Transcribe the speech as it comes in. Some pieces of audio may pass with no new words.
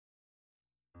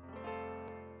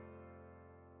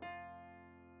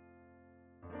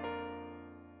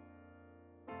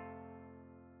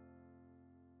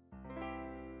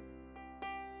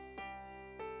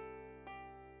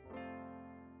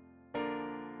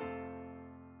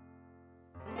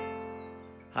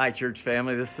Hi, church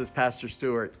family. This is Pastor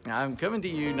Stewart. I'm coming to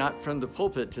you not from the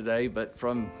pulpit today, but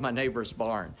from my neighbor's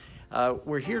barn.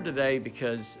 We're here today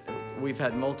because we've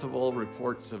had multiple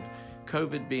reports of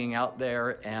COVID being out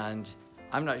there, and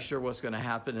I'm not sure what's going to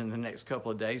happen in the next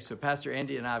couple of days. So Pastor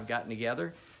Andy and I have gotten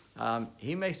together.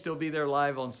 He may still be there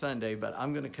live on Sunday, but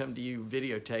I'm going to come to you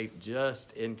videotape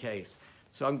just in case.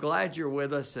 So I'm glad you're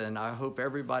with us, and I hope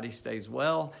everybody stays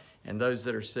well, and those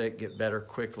that are sick get better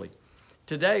quickly.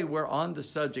 Today, we're on the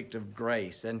subject of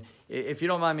grace. And if you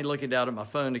don't mind me looking down at my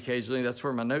phone occasionally, that's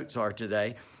where my notes are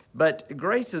today. But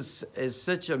grace is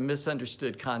such a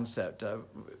misunderstood concept.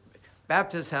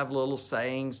 Baptists have little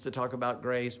sayings to talk about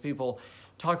grace. People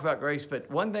talk about grace. But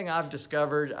one thing I've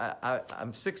discovered,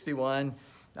 I'm 61.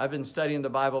 I've been studying the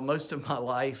Bible most of my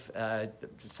life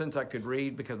since I could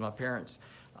read because my parents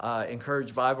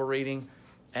encouraged Bible reading.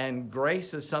 And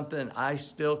grace is something I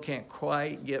still can't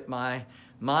quite get my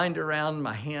mind around,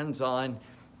 my hands on,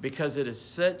 because it is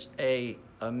such a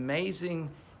amazing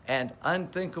and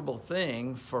unthinkable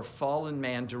thing for fallen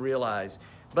man to realize.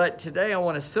 But today I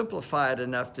want to simplify it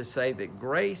enough to say that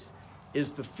grace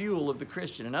is the fuel of the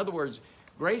Christian. In other words,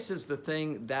 grace is the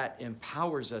thing that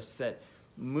empowers us, that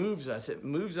moves us. It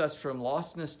moves us from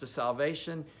lostness to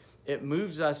salvation. It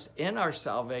moves us in our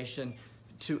salvation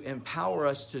to empower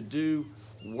us to do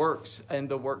works and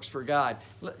the works for God.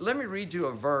 Let me read you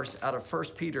a verse out of 1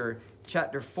 Peter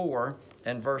chapter 4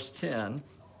 and verse 10.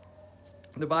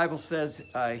 The Bible says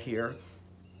here,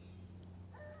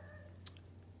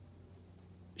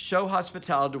 show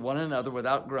hospitality to one another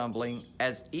without grumbling.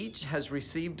 As each has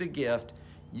received a gift,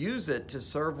 use it to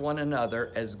serve one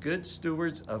another as good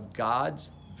stewards of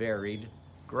God's varied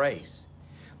grace.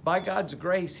 By God's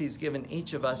grace, He's given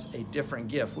each of us a different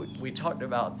gift. We talked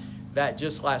about that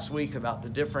just last week, about the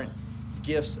different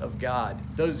gifts of God.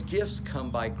 Those gifts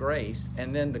come by grace,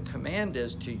 and then the command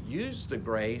is to use the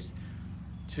grace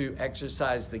to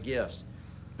exercise the gifts.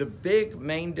 The big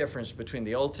main difference between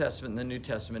the Old Testament and the New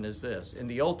Testament is this. In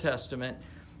the Old Testament,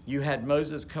 you had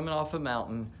Moses coming off a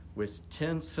mountain with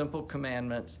 10 simple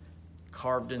commandments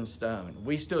carved in stone.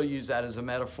 We still use that as a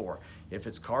metaphor. If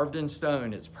it's carved in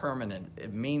stone, it's permanent.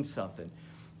 It means something.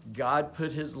 God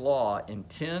put His law in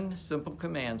 10 simple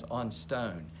commands on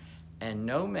stone, and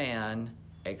no man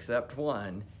except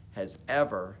one has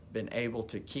ever been able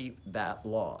to keep that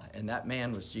law, and that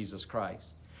man was Jesus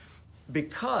Christ.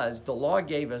 Because the law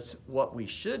gave us what we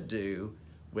should do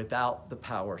without the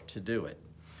power to do it.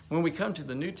 When we come to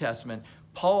the New Testament,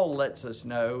 Paul lets us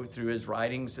know through his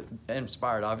writings,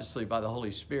 inspired obviously by the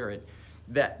Holy Spirit,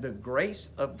 that the grace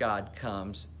of God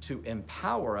comes to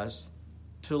empower us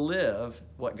to live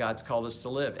what God's called us to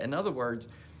live. In other words,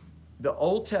 the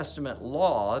Old Testament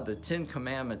law, the 10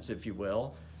 commandments, if you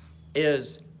will,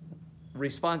 is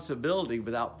responsibility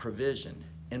without provision.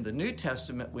 In the New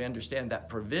Testament, we understand that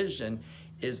provision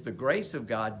is the grace of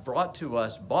God brought to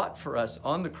us, bought for us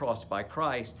on the cross by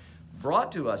Christ,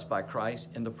 brought to us by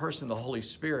Christ in the person of the Holy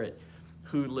Spirit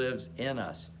who lives in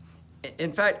us.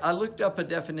 In fact, I looked up a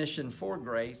definition for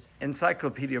grace.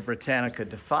 Encyclopedia Britannica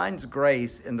defines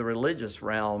grace in the religious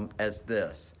realm as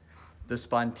this: the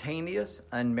spontaneous,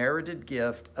 unmerited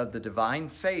gift of the divine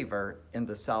favor in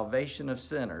the salvation of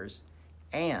sinners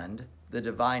and the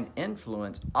divine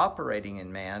influence operating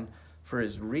in man for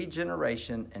his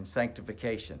regeneration and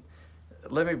sanctification.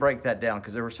 Let me break that down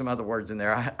because there were some other words in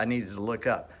there I needed to look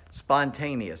up.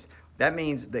 Spontaneous. That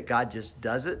means that God just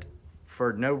does it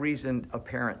for no reason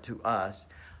apparent to us.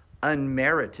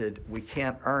 Unmerited, we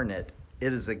can't earn it.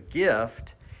 It is a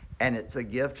gift, and it's a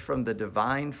gift from the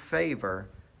divine favor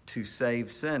to save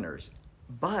sinners.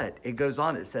 But it goes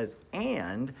on, it says,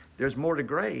 and there's more to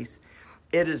grace.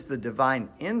 It is the divine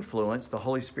influence, the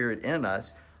Holy Spirit in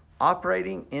us,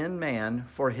 operating in man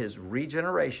for his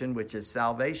regeneration, which is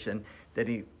salvation, that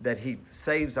he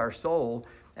saves our soul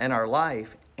and our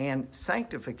life, and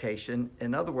sanctification,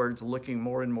 in other words, looking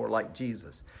more and more like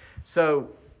Jesus. So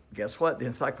guess what? The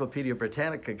Encyclopedia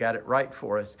Britannica got it right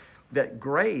for us, that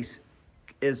grace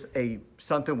is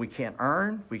something we can't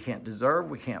earn, we can't deserve,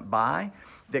 we can't buy,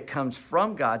 that comes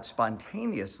from God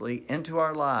spontaneously into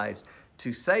our lives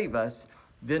to save us,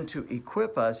 then to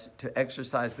equip us to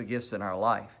exercise the gifts in our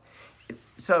life.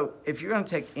 So if you're going to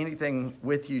take anything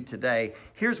with you today,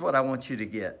 here's what I want you to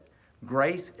get.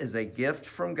 Grace is a gift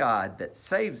from God that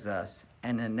saves us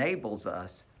and enables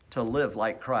us to live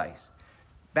like Christ.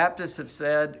 Baptists have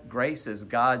said grace is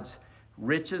God's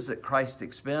riches at Christ's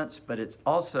expense, but it's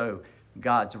also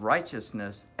God's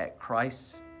righteousness at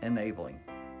Christ's enabling.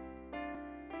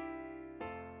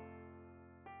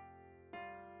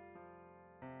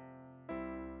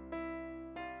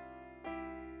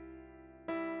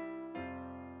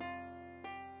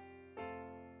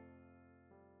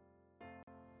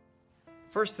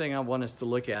 First thing I want us to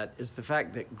look at is the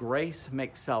fact that grace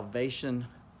makes salvation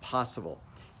possible.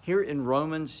 Here in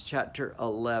Romans chapter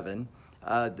 11,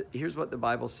 here's what the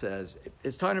Bible says.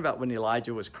 It's talking about when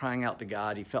Elijah was crying out to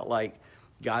God. He felt like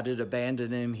God had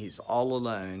abandoned him. He's all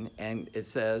alone. And it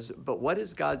says, but what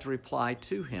is God's reply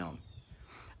to him?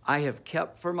 I have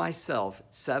kept for myself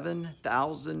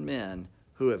 7,000 men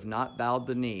who have not bowed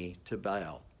the knee to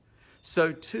Baal.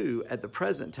 So too, at the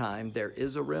present time, there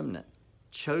is a remnant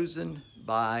chosen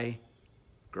by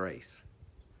grace.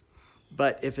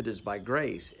 But if it is by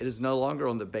grace, it is no longer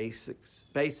on the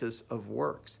basis of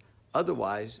works.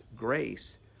 Otherwise,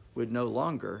 grace would no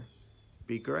longer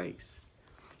be grace.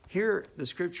 Here, the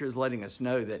scripture is letting us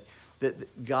know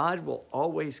that God will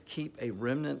always keep a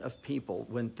remnant of people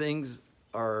when things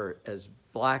are as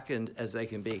blackened as they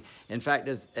can be. In fact,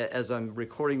 as I'm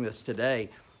recording this today,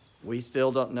 we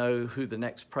still don't know who the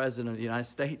next president of the United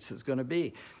States is going to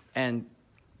be. And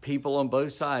people on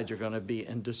both sides are going to be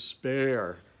in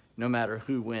despair no matter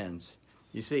who wins.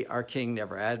 You see, our king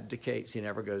never abdicates. He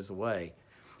never goes away.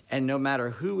 And no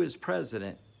matter who is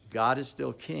president, God is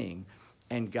still king,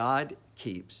 and God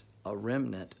keeps a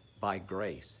remnant by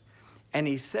grace. And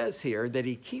he says here that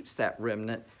he keeps that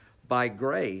remnant by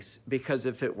grace because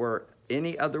if it were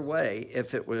any other way,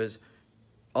 if it was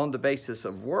on the basis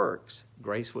of works,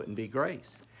 grace wouldn't be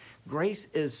grace. Grace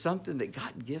is something that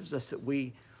God gives us that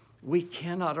we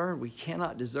cannot earn, we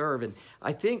cannot deserve. And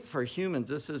I think for humans,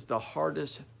 this is the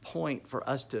hardest point for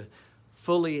us to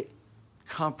fully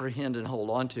comprehend and hold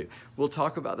on to. We'll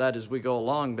talk about that as we go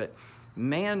along, but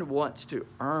man wants to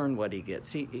earn what he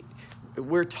gets.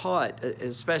 We're taught,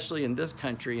 especially in this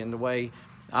country, in the way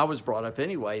I was brought up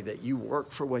anyway, that you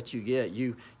work for what you get.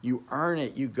 You earn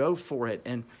it, you go for it.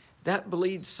 And that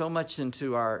bleeds so much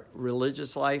into our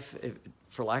religious life,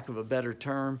 for lack of a better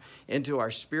term, into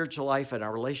our spiritual life and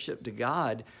our relationship to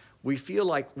God. We feel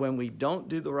like when we don't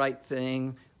do the right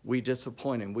thing, we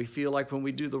disappoint him. We feel like when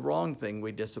we do the wrong thing,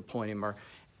 we disappoint him or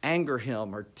anger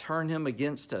him or turn him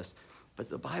against us. But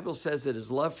the Bible says that his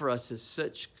love for us is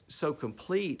so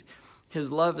complete.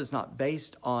 His love is not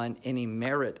based on any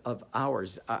merit of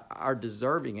ours, our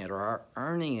deserving it or our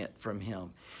earning it from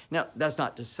him. Now, that's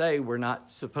not to say we're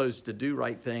not supposed to do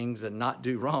right things and not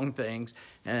do wrong things,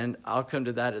 and I'll come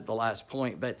to that at the last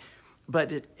point. But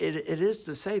it is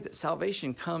to say that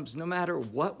salvation comes no matter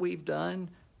what we've done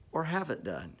or haven't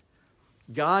done.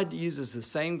 God uses the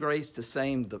same grace to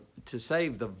save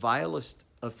the vilest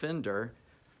offender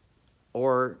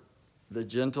or the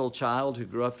gentle child who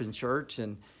grew up in church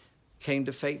and came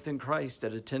to faith in Christ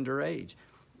at a tender age.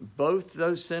 Both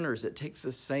those sinners, it takes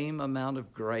the same amount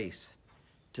of grace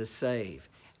to save.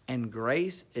 And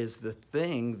grace is the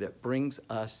thing that brings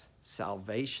us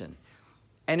salvation.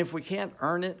 And if we can't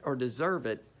earn it or deserve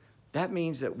it, that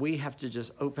means that we have to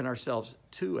just open ourselves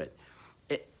to it.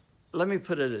 Let me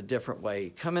put it a different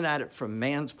way. Coming at it from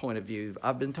man's point of view,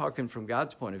 I've been talking from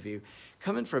God's point of view.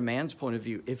 Coming from man's point of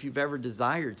view, if you've ever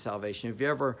desired salvation, if you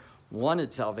ever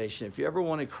wanted salvation, if you ever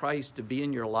wanted Christ to be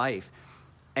in your life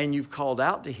and you've called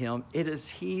out to him, it is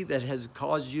he that has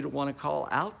caused you to want to call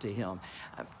out to him.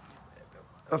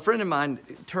 A friend of mine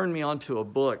turned me on to a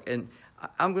book, and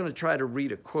I'm going to try to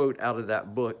read a quote out of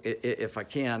that book if I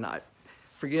can.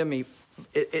 Forgive me.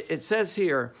 It says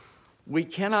here, we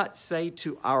cannot say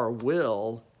to our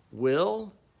will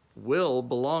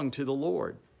belong to the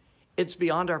Lord. It's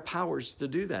beyond our powers to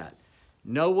do that.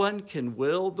 No one can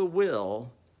will the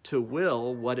will to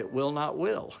will what it will not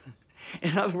will.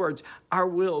 In other words, our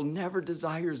will never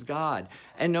desires God.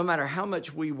 And no matter how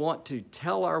much we want to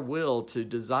tell our will to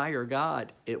desire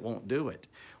God, it won't do it.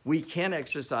 We can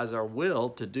exercise our will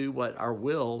to do what our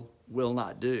will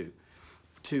not do.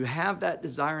 To have that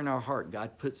desire in our heart,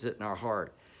 God puts it in our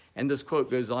heart. And this quote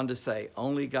goes on to say,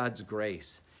 only God's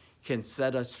grace can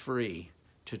set us free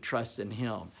to trust in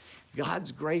him.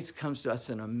 God's grace comes to us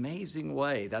in an amazing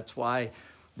way. That's why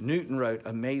Newton wrote,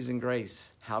 Amazing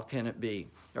Grace, How Can It Be?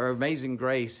 Or Amazing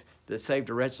Grace that saved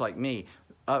a wretch like me.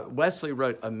 Wesley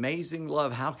wrote, Amazing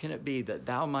Love, How Can It Be that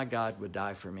thou, my God, would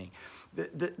die for me?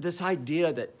 This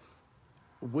idea that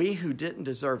we who didn't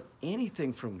deserve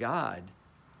anything from God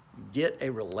get a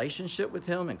relationship with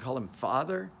him and call him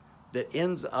Father that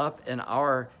ends up in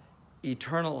our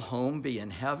eternal home being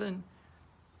heaven,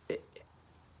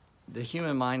 the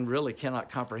human mind really cannot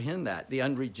comprehend that, the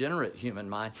unregenerate human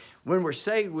mind. When we're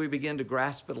saved, we begin to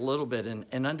grasp it a little bit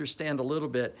and understand a little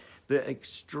bit the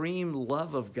extreme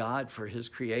love of God for his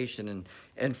creation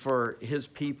and for his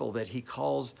people that he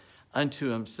calls unto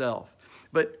himself.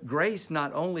 But grace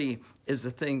not only is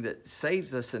the thing that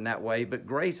saves us in that way, but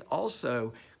grace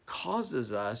also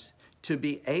causes us to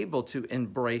be able to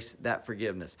embrace that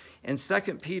forgiveness. In 2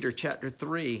 Peter chapter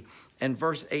 3 and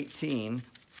verse 18,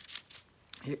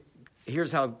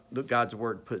 here's how God's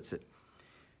word puts it.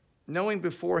 Knowing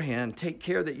beforehand, take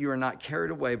care that you are not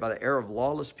carried away by the error of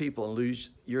lawless people and lose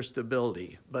your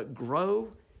stability, but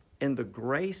grow in the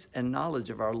grace and knowledge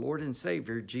of our Lord and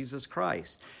Savior, Jesus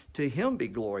Christ. To him be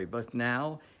glory, both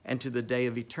now and to the day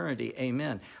of eternity.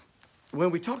 Amen.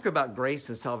 When we talk about grace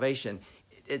and salvation,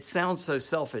 it sounds so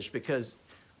selfish because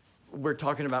we're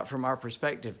talking about from our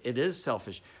perspective. It is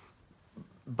selfish.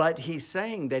 But he's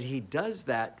saying that he does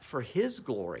that for his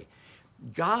glory.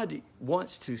 God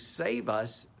wants to save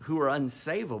us who are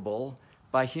unsavable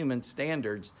by human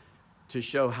standards to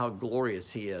show how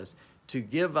glorious he is. To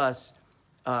give us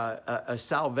a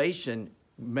salvation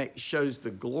shows the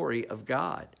glory of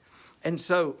God. And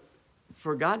so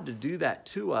for God to do that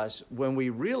to us, when we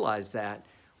realize that,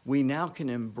 we now can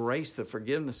embrace the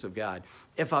forgiveness of God.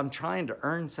 If I'm trying to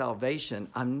earn salvation,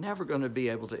 I'm never going to be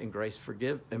able to embrace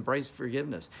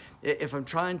forgiveness. If I'm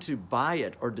trying to buy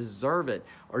it or deserve it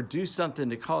or do something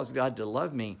to cause God to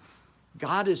love me,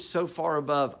 God is so far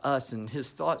above us and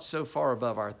his thoughts so far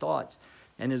above our thoughts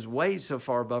and his ways so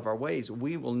far above our ways,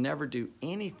 we will never do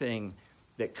anything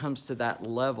that comes to that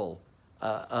level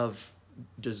of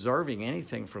deserving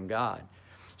anything from God.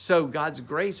 So God's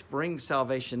grace brings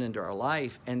salvation into our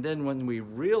life, and then when we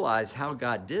realize how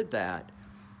God did that,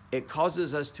 it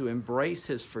causes us to embrace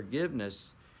his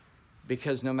forgiveness,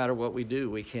 because no matter what we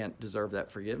do, we can't deserve that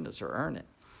forgiveness or earn it.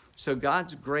 So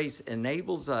God's grace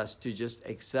enables us to just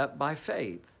accept by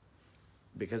faith,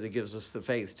 because it gives us the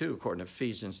faith too, according to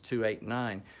Ephesians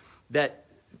 2:8-9, that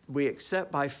we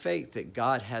accept by faith that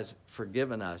God has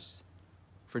forgiven us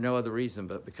for no other reason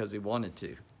but because he wanted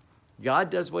to.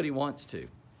 God does what he wants to.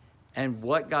 And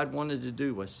what God wanted to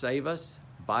do was save us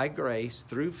by grace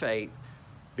through faith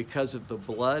because of the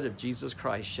blood of Jesus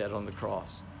Christ shed on the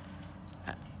cross.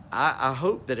 I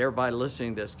hope that everybody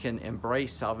listening to this can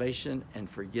embrace salvation and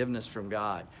forgiveness from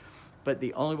God. But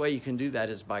the only way you can do that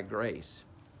is by grace.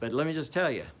 But let me just tell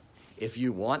you, if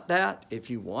you want that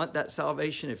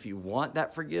salvation, if you want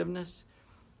that forgiveness,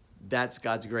 that's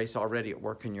God's grace already at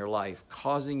work in your life,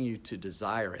 causing you to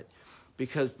desire it.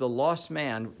 Because the lost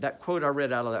man, that quote I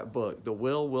read out of that book, the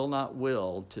will not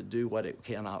will to do what it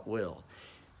cannot will,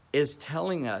 is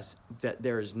telling us that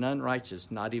there is none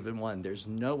righteous, not even one. There's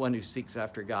no one who seeks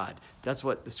after God. That's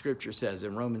what the scripture says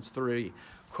in Romans 3,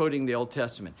 quoting the Old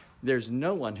Testament. There's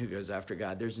no one who goes after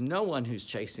God. There's no one who's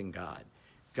chasing God.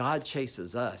 God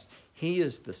chases us. He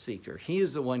is the seeker. He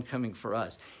is the one coming for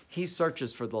us. He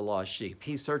searches for the lost sheep.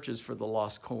 He searches for the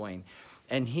lost coin.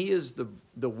 And he is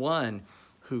the one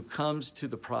who comes to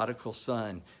the prodigal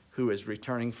son who is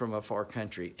returning from a far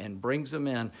country and brings him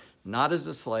in, not as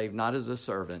a slave, not as a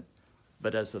servant,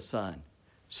 but as a son.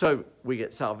 So we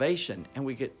get salvation and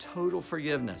we get total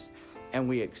forgiveness, and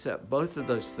we accept both of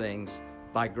those things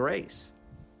by grace.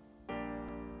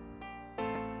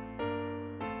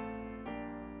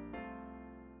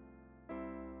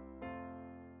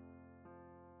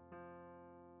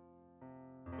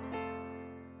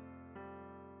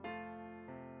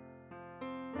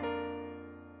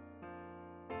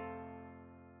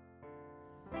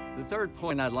 The third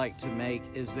point I'd like to make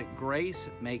is that grace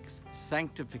makes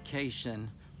sanctification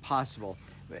possible.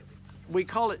 We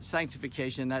call it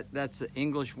sanctification. That's the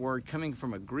English word coming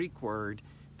from a Greek word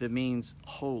that means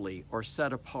holy or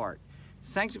set apart.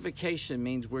 Sanctification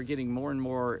means we're getting more and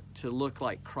more to look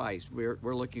like Christ. We're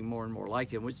looking more and more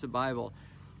like him, which the Bible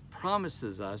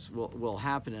promises us will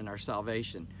happen in our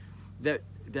salvation. That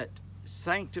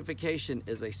sanctification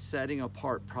is a setting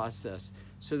apart process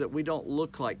so that we don't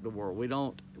look like the world. We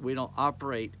don't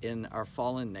operate in our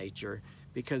fallen nature,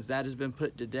 because that has been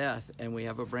put to death and we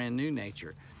have a brand new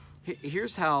nature.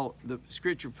 Here's how the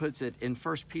scripture puts it in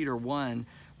 1 Peter 1,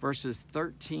 verses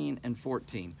 13 and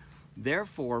 14.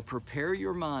 Therefore, prepare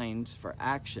your minds for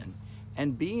action,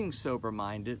 and being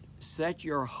sober-minded, set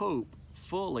your hope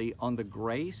fully on the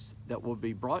grace that will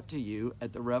be brought to you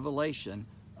at the revelation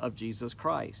of Jesus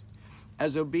Christ.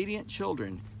 As obedient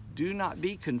children, do not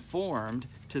be conformed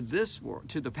to this world,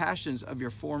 to the passions of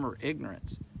your former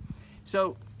ignorance.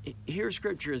 So here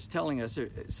Scripture is telling us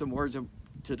some words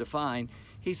to define.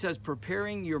 He says,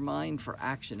 preparing your mind for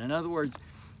action. In other words,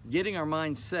 getting our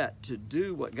mind set to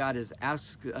do what God has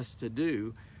asked us to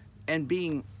do, and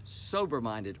being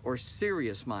sober-minded or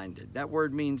serious-minded. That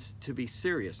word means to be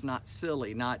serious, not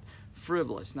silly, not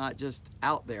frivolous, not just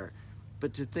out there,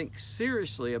 but to think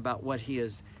seriously about what he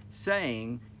is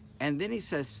saying. And then he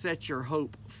says, set your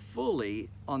hope fully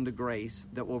on the grace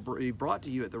that will be brought to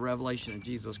you at the revelation of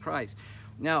Jesus Christ.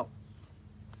 Now,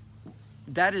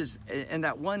 that is, in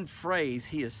that one phrase,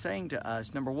 he is saying to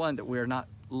us, number one, that we are not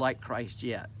like Christ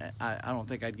yet. I don't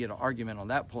think I'd get an argument on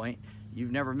that point.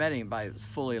 You've never met anybody that's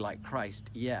fully like Christ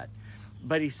yet.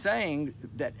 But he's saying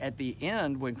that at the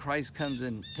end, when Christ comes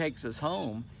and takes us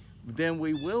home, then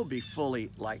we will be fully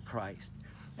like Christ.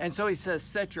 And so he says,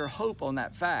 set your hope on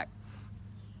that fact.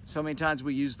 So many times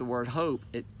we use the word hope,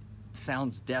 it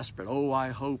sounds desperate. Oh, I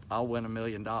hope I'll win $1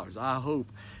 million. I hope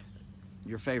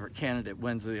your favorite candidate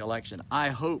wins the election. I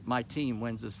hope my team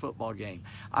wins this football game.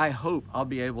 I hope I'll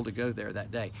be able to go there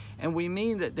that day. And we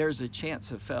mean that there's a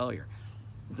chance of failure.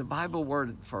 The Bible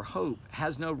word for hope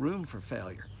has no room for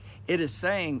failure. It is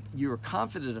saying you're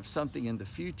confident of something in the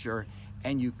future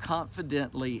and you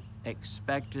confidently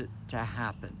expect it to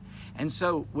happen. And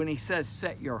so when he says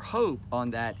set your hope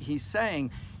on that, he's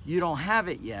saying you don't have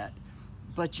it yet,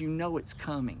 but you know it's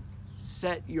coming.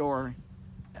 Set your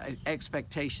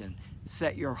expectation,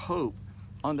 set your hope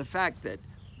on the fact that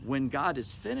when God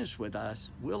is finished with us,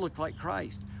 we'll look like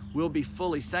Christ. We'll be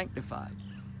fully sanctified.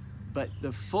 But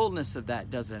the fullness of that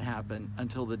doesn't happen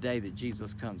until the day that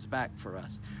Jesus comes back for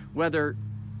us. Whether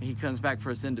he comes back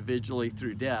for us individually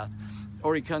through death,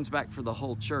 or he comes back for the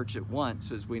whole church at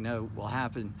once, as we know will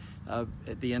happen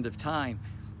at the end of time.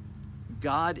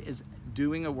 God is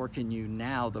doing a work in you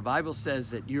now. The Bible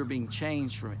says that you're being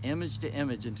changed from image to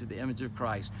image into the image of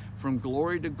Christ, from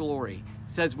glory to glory.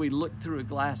 It says we look through a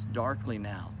glass darkly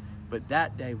now, but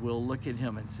that day we'll look at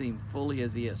him and see him fully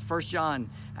as he is. 1 John,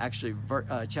 actually,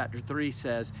 chapter 3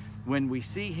 says, when we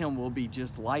see him, we'll be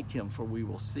just like him, for we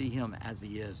will see him as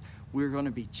he is. We're going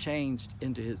to be changed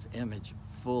into his image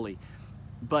fully.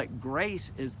 But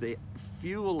grace is the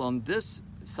fuel on this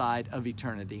side of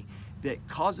eternity that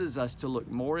causes us to look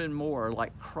more and more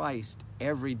like Christ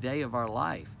every day of our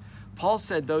life. Paul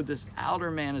said, though this outer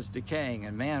man is decaying,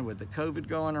 and man, with the COVID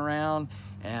going around,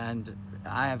 and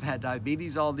I have had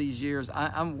diabetes all these years,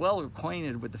 I'm well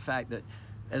acquainted with the fact that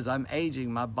as I'm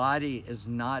aging, my body is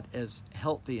not as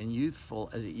healthy and youthful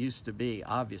as it used to be,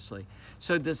 obviously.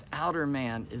 So this outer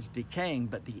man is decaying,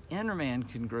 but the inner man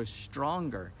can grow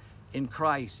stronger in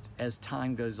Christ as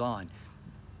time goes on.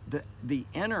 The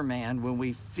inner man, when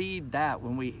we feed that,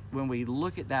 when we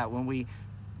look at that, when we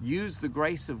use the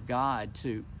grace of God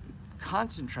to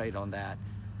concentrate on that,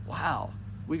 wow,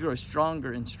 we grow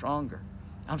stronger and stronger.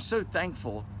 I'm so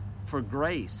thankful for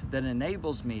grace that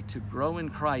enables me to grow in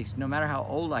Christ no matter how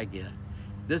old I get.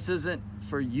 This isn't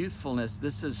for youthfulness,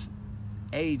 this is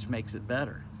age makes it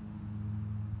better.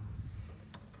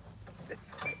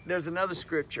 There's another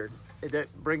scripture that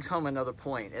brings home another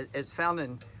point. It's found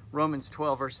in Romans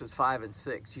 12, verses 5 and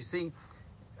 6. You see,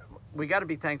 we got to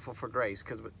be thankful for grace,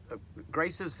 because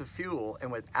grace is the fuel, and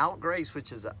without grace,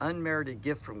 which is an unmerited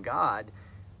gift from God,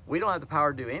 we don't have the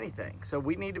power to do anything. So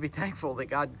we need to be thankful that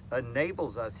God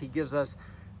enables us. He gives us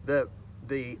the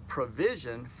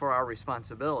provision for our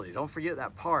responsibility. Don't forget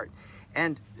that part.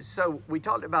 And so we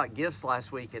talked about gifts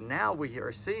last week, and now we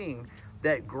are seeing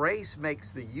that grace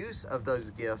makes the use of those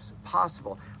gifts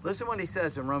possible. Listen what he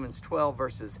says in Romans 12,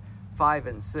 verses 5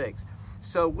 and 6.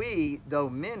 So we, though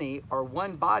many, are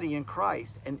one body in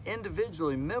Christ, and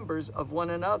individually members of one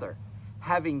another,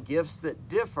 having gifts that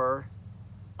differ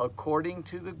according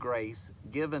to the grace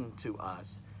given to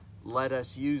us. Let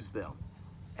us use them.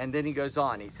 And then he goes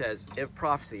on. He says, if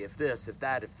prophecy, if this, if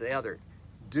that, if the other,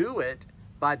 do it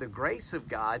by the grace of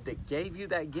God that gave you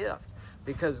that gift.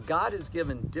 Because God has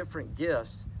given different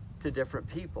gifts to different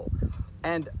people.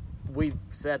 And we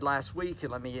said last week,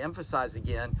 and let me emphasize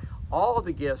again, all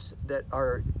the gifts that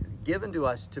are given to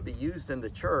us to be used in the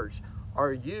church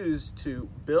are used to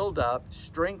build up,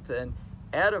 strengthen,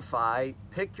 edify,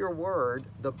 pick your word,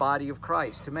 the body of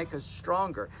Christ, to make us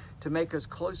stronger, to make us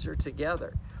closer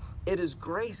together. It is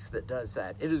grace that does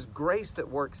that. It is grace that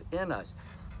works in us.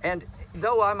 And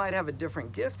though I might have a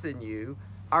different gift than you,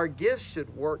 our gifts should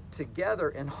work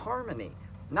together in harmony,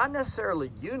 not necessarily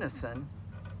unison,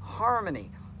 harmony.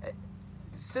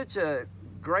 Such a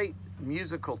great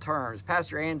musical terms.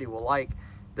 Pastor Andy will like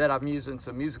that I'm using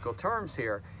some musical terms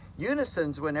here.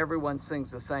 Unison's when everyone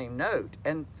sings the same note,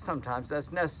 and sometimes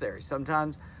that's necessary.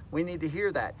 Sometimes we need to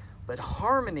hear that. But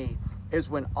harmony is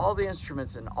when all the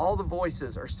instruments and all the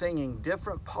voices are singing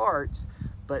different parts,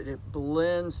 but it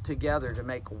blends together to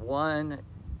make one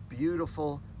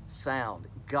beautiful sound.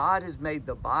 God has made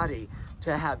the body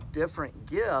to have different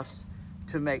gifts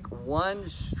to make one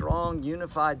strong,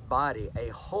 unified body, a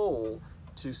whole,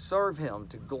 to serve him,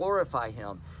 to glorify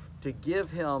him, to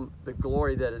give him the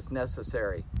glory that is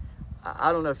necessary.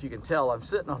 I don't know if you can tell, I'm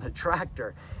sitting on a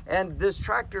tractor, and this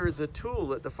tractor is a tool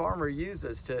that the farmer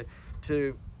uses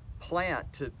to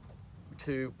plant,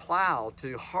 to plow,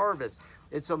 to harvest.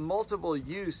 It's a multiple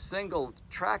use single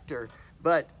tractor,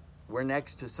 but we're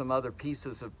next to some other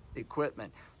pieces of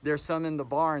equipment. There's some in the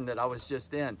barn that I was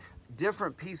just in.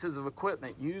 Different pieces of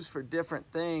equipment used for different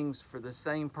things for the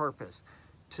same purpose,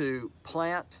 to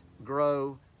plant,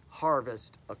 grow,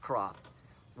 harvest a crop.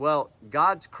 Well,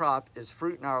 God's crop is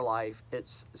fruit in our life.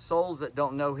 It's souls that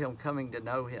don't know him coming to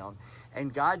know him.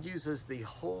 And God uses the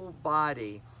whole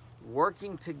body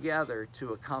working together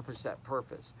to accomplish that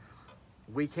purpose.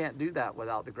 We can't do that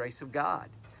without the grace of God.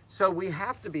 So we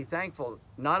have to be thankful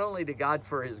not only to God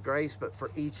for his grace, but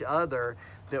for each other,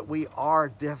 that we are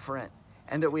different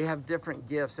and that we have different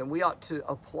gifts. And we ought to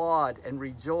applaud and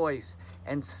rejoice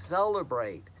and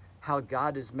celebrate how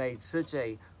God has made such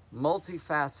a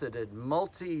multifaceted,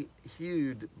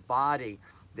 multi-hued body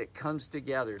that comes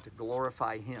together to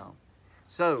glorify him.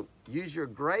 So use your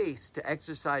grace to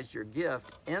exercise your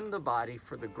gift in the body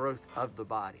for the growth of the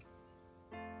body.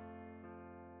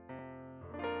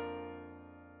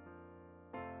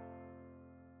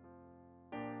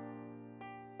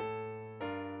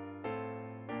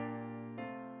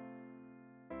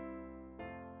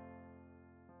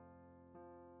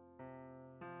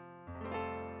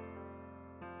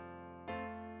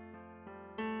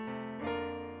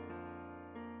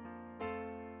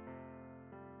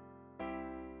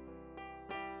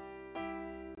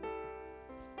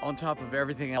 On top of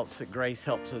everything else that grace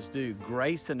helps us do,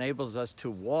 grace enables us to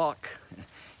walk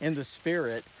in the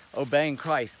Spirit, obeying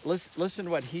Christ. Listen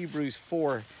to what Hebrews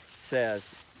 4 says.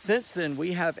 Since then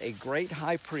we have a great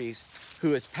high priest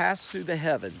who has passed through the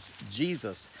heavens,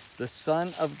 Jesus, the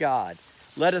Son of God.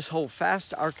 Let us hold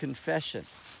fast our confession.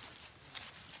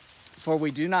 For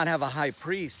we do not have a high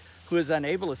priest who is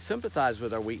unable to sympathize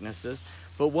with our weaknesses,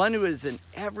 but one who is in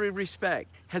every respect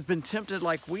has been tempted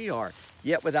like we are,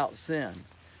 yet without sin.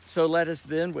 So let us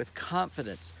then with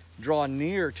confidence draw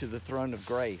near to the throne of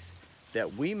grace,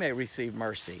 that we may receive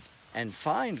mercy and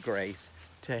find grace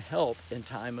to help in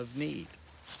time of need.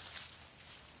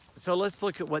 So let's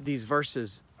look at what these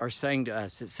verses are saying to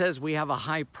us. It says we have a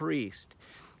high priest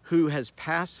who has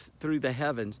passed through the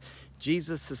heavens,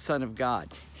 Jesus, the Son of God.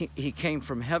 He came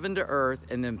from heaven to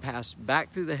earth and then passed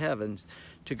back through the heavens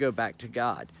to go back to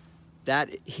God. That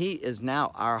he is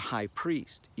now our high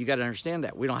priest. You got to understand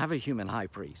that. We don't have a human high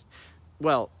priest.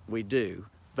 Well, we do,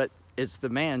 but it's the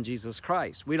man, Jesus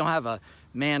Christ. We don't have a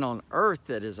man on earth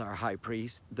that is our high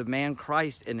priest. The man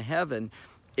Christ in heaven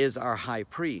is our high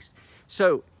priest.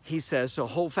 So he says, so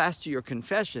hold fast to your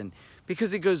confession,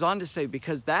 because he goes on to say,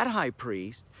 because that high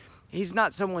priest, he's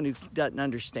not someone who doesn't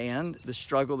understand the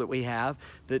struggle that we have,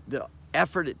 the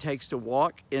effort it takes to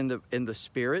walk in the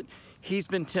Spirit. He's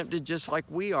been tempted just like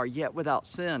we are, yet without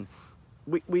sin.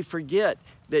 We forget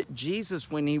that Jesus,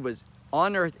 when he was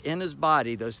on earth in his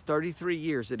body, those 33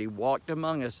 years that he walked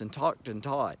among us and talked and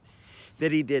taught,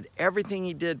 that he did everything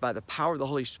he did by the power of the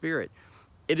Holy Spirit.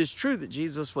 It is true that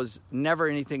Jesus was never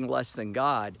anything less than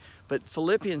God, but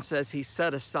Philippians says he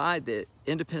set aside the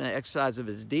independent exercise of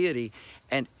his deity,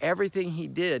 and everything he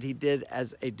did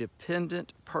as a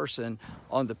dependent person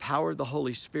on the power of the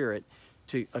Holy Spirit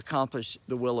to accomplish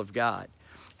the will of God.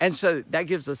 And so that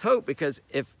gives us hope, because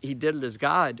if he did it as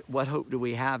God, what hope do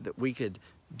we have that we could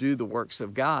do the works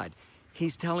of God?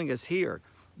 He's telling us here,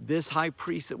 this high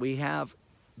priest that we have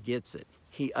gets it.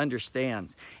 He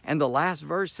understands. And the last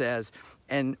verse says,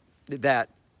 and that,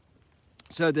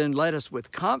 so then let us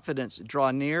with confidence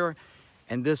draw near,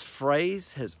 and this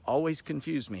phrase has always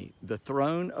confused me, the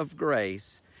throne of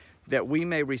grace, that we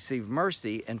may receive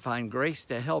mercy and find grace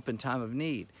to help in time of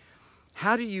need.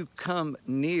 How do you come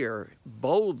near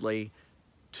boldly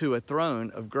to a throne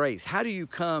of grace? How do you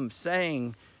come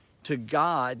saying to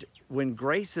God, when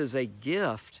grace is a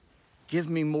gift, give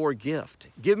me more gift.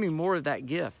 Give me more of that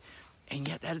gift. And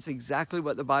yet that is exactly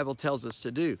what the Bible tells us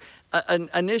to do.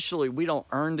 Initially, we don't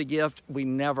earn the gift. We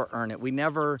never earn it. We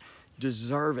never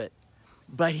deserve it.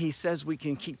 But he says we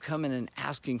can keep coming and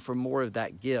asking for more of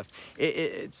that gift.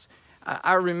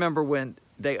 I remember when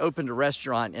they opened a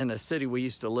restaurant in a city we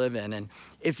used to live in, and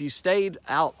if you stayed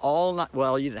out all night,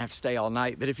 well, you didn't have to stay all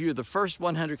night, but if you were the first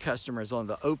 100 customers on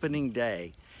the opening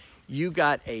day, you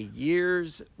got a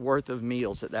year's worth of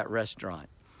meals at that restaurant.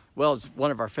 Well, it's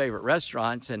one of our favorite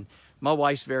restaurants, and my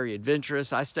wife's very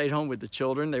adventurous. I stayed home with the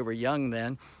children. They were young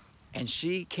then, and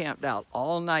she camped out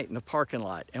all night in the parking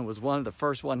lot and was one of the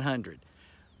first 100.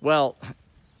 Well,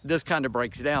 this kind of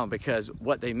breaks down, because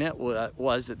what they meant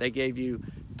was that they gave you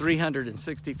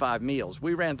 365 meals.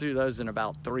 We ran through those in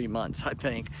about 3 months, I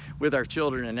think, with our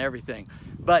children and everything.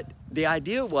 But the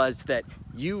idea was that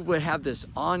you would have this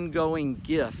ongoing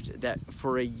gift that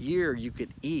for a year you could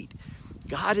eat.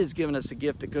 God has given us a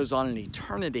gift that goes on in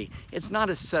eternity. It's not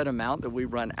a set amount that we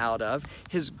run out of.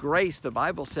 His grace, the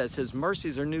Bible says, his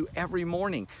mercies are new every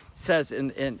morning. It says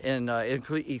in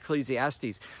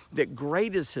Ecclesiastes that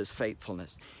great is his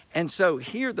faithfulness. And so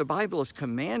here the Bible is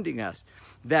commanding us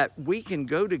that we can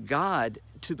go to God,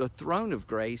 to the throne of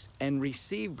grace, and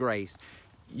receive grace.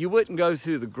 You wouldn't go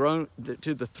to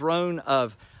the throne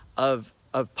of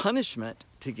punishment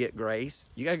to get grace.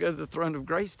 You got to go to the throne of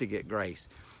grace to get grace.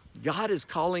 God is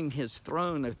calling his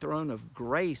throne a throne of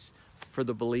grace for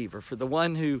the believer, for the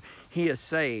one who he has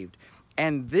saved.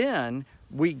 And then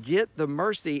we get the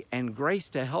mercy and grace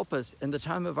to help us in the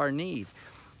time of our need.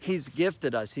 He's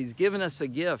gifted us. He's given us a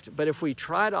gift. But if we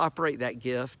try to operate that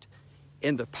gift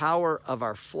in the power of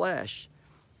our flesh,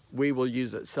 we will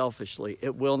use it selfishly.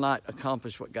 It will not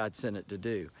accomplish what God sent it to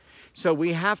do. So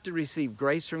we have to receive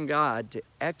grace from God to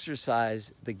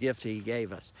exercise the gift he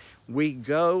gave us. We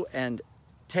go and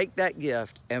take that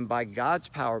gift, and by God's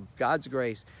power, God's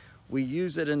grace, we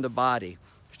use it in the body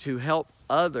to help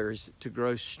others to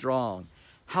grow strong.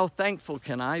 How thankful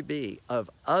can I be of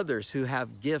others who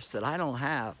have gifts that I don't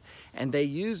have, and they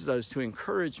use those to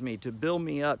encourage me, to build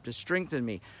me up, to strengthen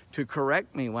me, to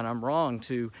correct me when I'm wrong,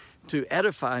 to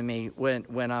edify me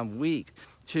when I'm weak,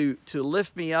 to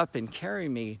lift me up and carry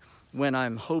me when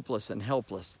I'm hopeless and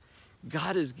helpless.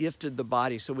 God has gifted the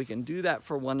body so we can do that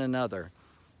for one another,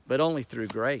 but only through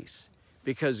grace,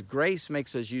 because grace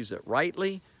makes us use it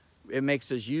rightly. It makes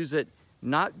us use it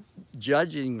not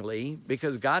judgingly,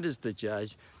 because God is the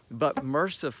judge, but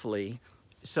mercifully,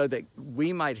 so that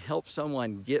we might help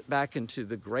someone get back into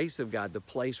the grace of God, the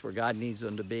place where God needs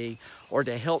them to be, or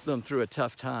to help them through a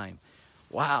tough time.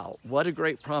 Wow, what a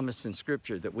great promise in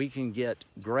Scripture that we can get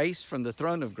grace from the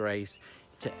throne of grace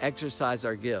to exercise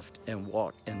our gift and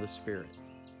walk in the Spirit.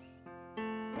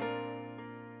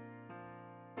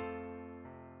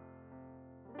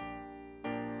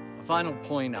 A final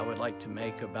point I would like to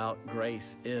make about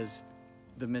grace is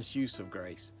the misuse of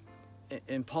grace.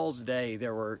 In Paul's day,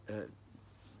 there were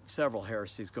several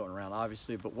heresies going around,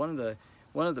 obviously, but one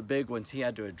of the big ones he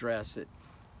had to address it.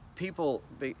 People,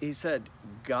 he said,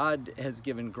 God has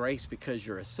given grace because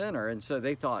you're a sinner, and so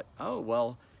they thought, oh,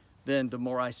 well, then the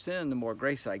more I sin, the more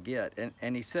grace I get.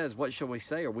 And he says, what shall we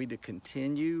say? Are we to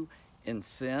continue in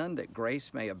sin that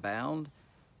grace may abound?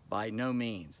 By no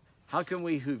means. How can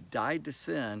we who've died to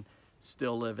sin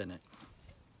still live in it?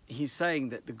 He's saying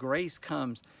that the grace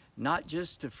comes not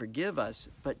just to forgive us,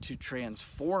 but to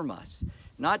transform us.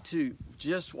 Not to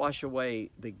just wash away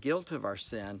the guilt of our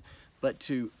sin, but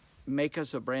to make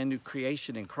us a brand new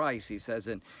creation in Christ, he says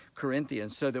in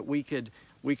Corinthians, so that we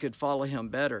could follow him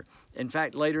better. In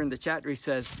fact, later in the chapter he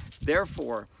says,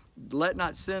 therefore, let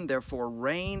not sin therefore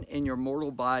reign in your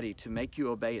mortal body to make you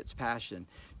obey its passion.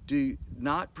 Do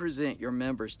not present your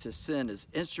members to sin as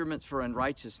instruments for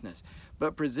unrighteousness,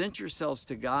 but present yourselves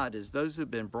to God as those who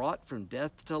have been brought from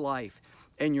death to life,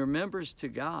 and your members to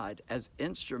God as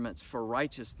instruments for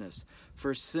righteousness.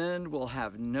 For sin will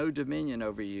have no dominion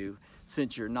over you,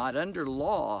 since you're not under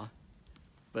law,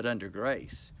 but under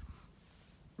grace.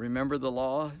 Remember the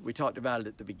law? We talked about it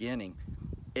at the beginning.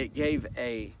 It gave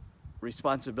a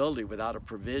responsibility without a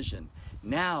provision.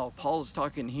 Now, Paul is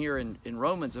talking here in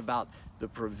Romans about the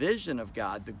provision of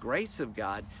God, the grace of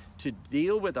God to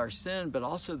deal with our sin, but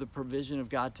also the provision of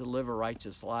God to live a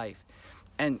righteous life.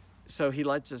 And so he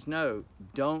lets us know,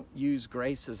 don't use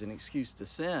grace as an excuse to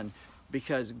sin,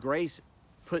 because grace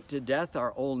put to death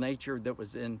our old nature that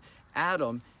was in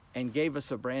Adam and gave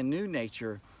us a brand new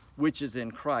nature, which is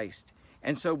in Christ.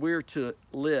 And so we're to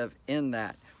live in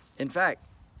that. In fact,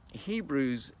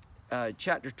 Hebrews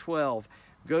chapter 12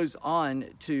 goes on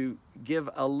to give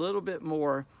a little bit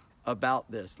more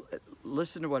about this.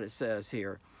 Listen to what it says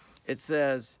here. It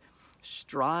says,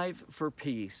 strive for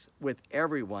peace with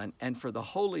everyone and for the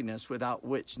holiness without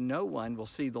which no one will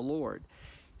see the Lord.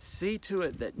 See to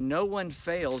it that no one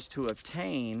fails to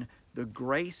obtain the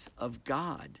grace of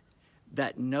God,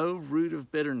 that no root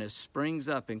of bitterness springs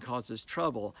up and causes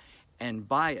trouble, and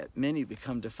by it many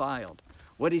become defiled.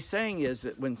 What he's saying is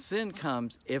that when sin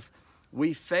comes, if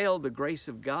we fail the grace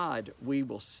of God, we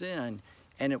will sin,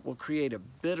 and it will create a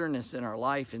bitterness in our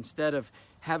life. Instead of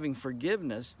having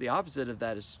forgiveness, the opposite of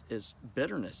that is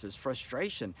bitterness, is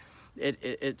frustration.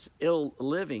 It's ill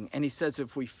living. And he says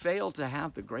if we fail to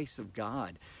have the grace of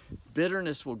God,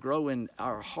 bitterness will grow in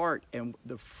our heart, and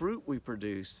the fruit we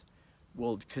produce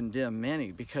will condemn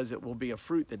many, because it will be a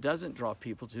fruit that doesn't draw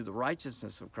people to the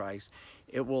righteousness of Christ.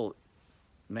 It will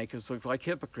make us look like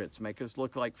hypocrites, make us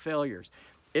look like failures.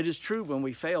 It is true, when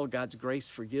we fail, God's grace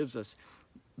forgives us,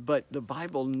 but the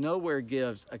Bible nowhere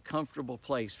gives a comfortable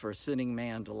place for a sinning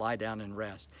man to lie down and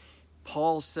rest.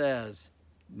 Paul says,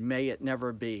 may it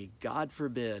never be, God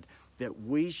forbid, that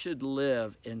we should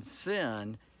live in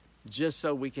sin just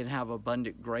so we can have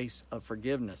abundant grace of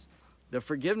forgiveness. The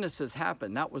forgiveness has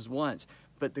happened. That was once.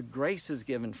 But the grace is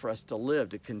given for us to live,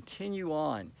 to continue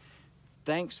on.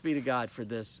 Thanks be to God for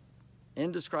this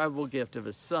indescribable gift of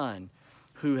His Son,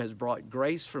 who has brought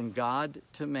grace from God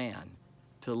to man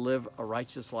to live a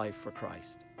righteous life for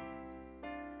Christ.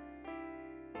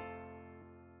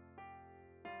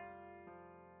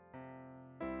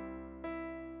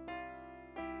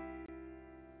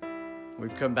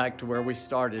 We've come back to where we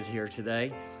started here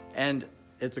today, and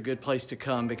it's a good place to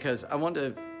come because I want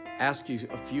to ask you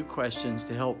a few questions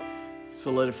to help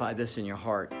solidify this in your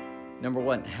heart. Number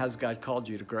one, has God called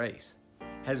you to grace?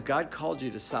 Has God called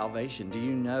you to salvation? Do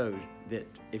you know that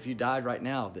if you died right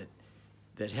now,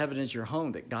 that heaven is your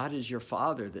home, that God is your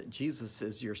Father, that Jesus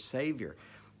is your Savior?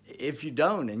 If you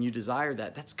don't and you desire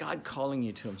that, that's God calling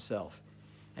you to Himself.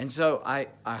 And so I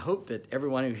hope that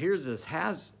everyone who hears this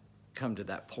has come to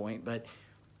that point, but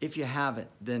if you haven't,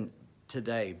 then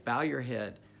today, bow your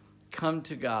head, come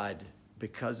to God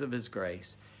because of His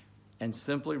grace, and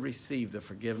simply receive the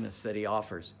forgiveness that He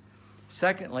offers.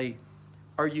 Secondly,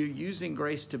 are you using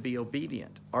grace to be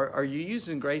obedient? Are you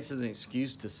using grace as an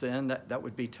excuse to sin? That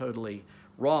would be totally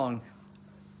wrong.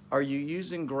 Are you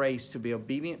using grace to be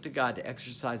obedient to God, to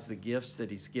exercise the gifts that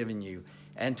He's given you,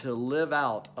 and to live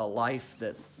out a life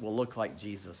that will look like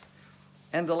Jesus?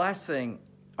 And the last thing,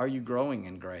 are you growing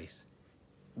in grace?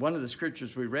 One of the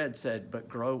scriptures we read said, but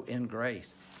grow in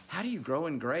grace. How do you grow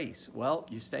in grace? Well,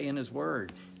 you stay in His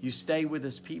Word. You stay with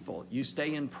His people. You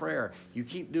stay in prayer. You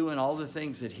keep doing all the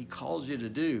things that He calls you to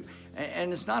do.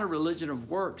 And it's not a religion of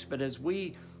works, but as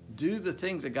we do the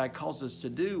things that God calls us to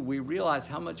do, we realize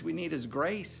how much we need His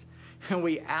grace. And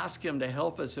we ask Him to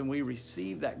help us, and we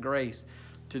receive that grace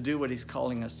to do what He's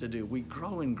calling us to do. We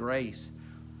grow in grace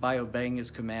by obeying His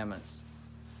commandments.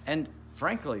 And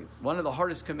frankly, one of the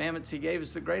hardest commandments He gave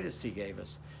is the greatest He gave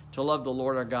us, to love the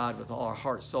Lord our God with all our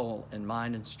heart, soul, and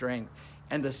mind and strength.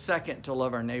 And the second, to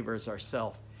love our neighbor as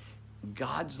ourselves.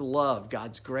 God's love,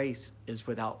 God's grace is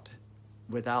without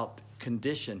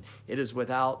condition. It is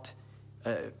without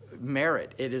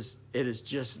merit. It is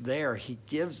just there. He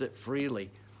gives it freely.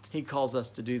 He calls us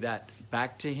to do that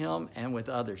back to Him and with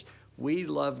others. We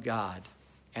love God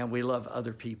and we love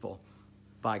other people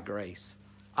by grace.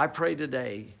 I pray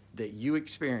today that you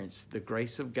experience the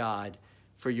grace of God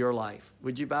for your life.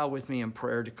 Would you bow with me in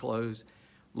prayer to close?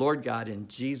 Lord God, in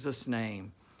Jesus'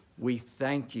 name, we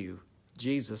thank you,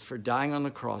 Jesus, for dying on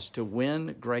the cross to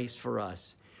win grace for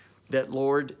us. That,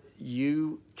 Lord,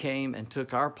 you came and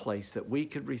took our place that we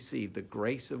could receive the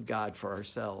grace of God for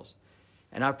ourselves.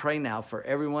 And I pray now for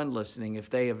everyone listening, if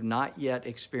they have not yet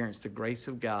experienced the grace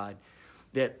of God,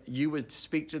 that you would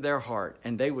speak to their heart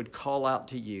and they would call out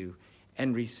to you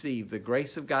and receive the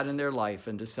grace of God in their life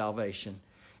into salvation.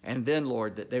 And then,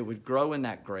 Lord, that they would grow in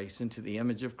that grace into the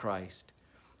image of Christ.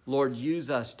 Lord, use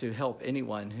us to help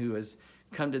anyone who has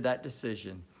come to that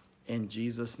decision in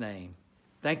Jesus' name.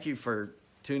 Thank you for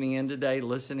tuning in today,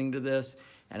 listening to this,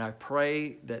 and I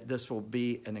pray that this will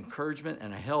be an encouragement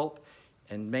and a help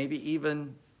and maybe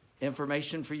even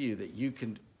information for you that you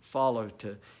can follow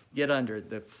to get under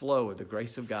the flow of the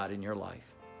grace of God in your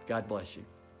life. God bless you.